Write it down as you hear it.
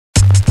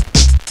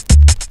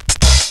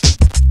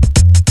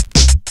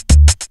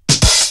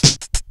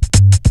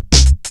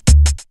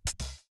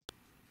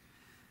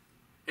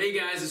Hey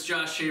guys, it's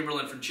Josh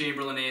Chamberlain from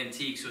Chamberlain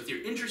Antiques with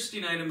your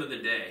interesting item of the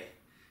day.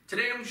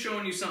 Today I'm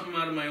showing you something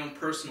out of my own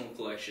personal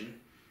collection,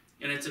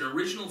 and it's an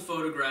original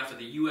photograph of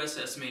the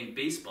USS Maine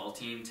Baseball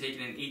Team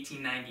taken in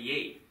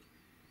 1898.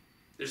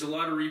 There's a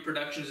lot of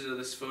reproductions of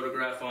this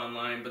photograph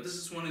online, but this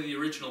is one of the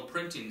original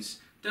printings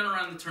done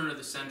around the turn of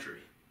the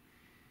century.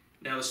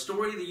 Now the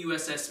story of the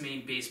USS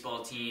Maine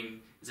Baseball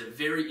Team is a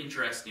very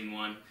interesting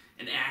one,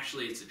 and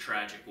actually it's a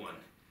tragic one.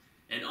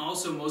 And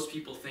also most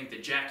people think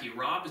that Jackie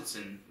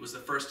Robinson was the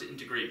first to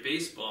integrate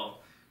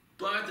baseball,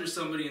 but there's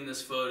somebody in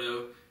this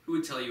photo who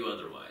would tell you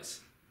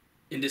otherwise.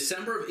 In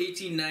December of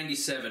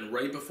 1897,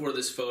 right before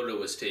this photo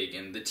was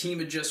taken, the team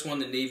had just won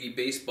the Navy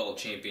Baseball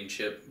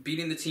Championship,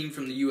 beating the team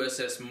from the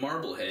USS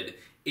Marblehead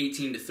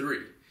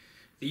 18-3.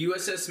 The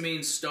USS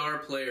Maine's star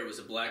player was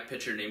a black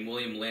pitcher named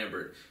William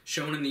Lambert,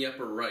 shown in the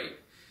upper right.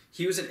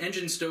 He was an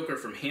engine stoker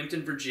from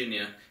Hampton,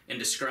 Virginia, and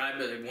described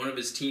by one of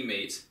his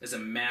teammates as a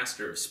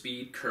master of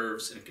speed,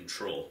 curves, and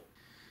control.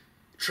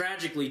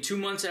 Tragically, 2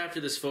 months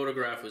after this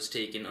photograph was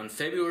taken, on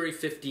February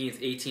 15,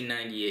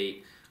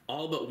 1898,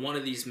 all but one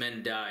of these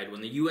men died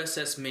when the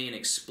USS Maine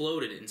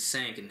exploded and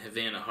sank in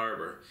Havana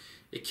Harbor.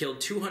 It killed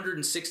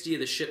 260 of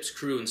the ship's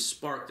crew and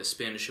sparked the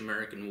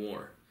Spanish-American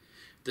War.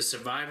 The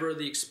survivor of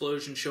the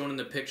explosion shown in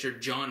the picture,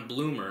 John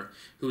Bloomer,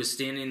 who was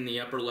standing in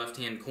the upper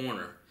left-hand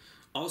corner.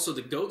 Also,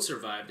 the GOAT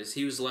survived as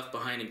he was left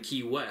behind in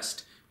Key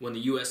West when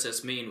the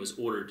USS Maine was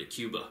ordered to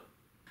Cuba.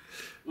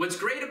 What's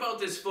great about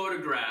this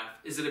photograph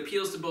is it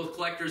appeals to both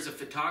collectors of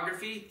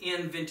photography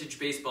and vintage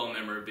baseball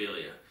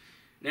memorabilia.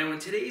 Now in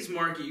today's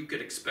market you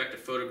could expect a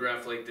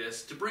photograph like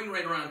this to bring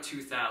right around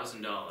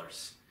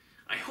 $2,000.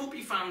 I hope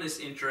you found this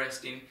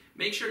interesting.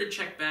 Make sure to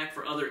check back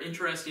for other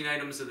interesting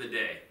items of the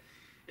day.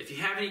 If you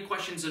have any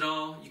questions at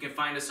all, you can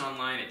find us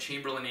online at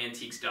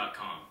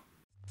chamberlainantiques.com.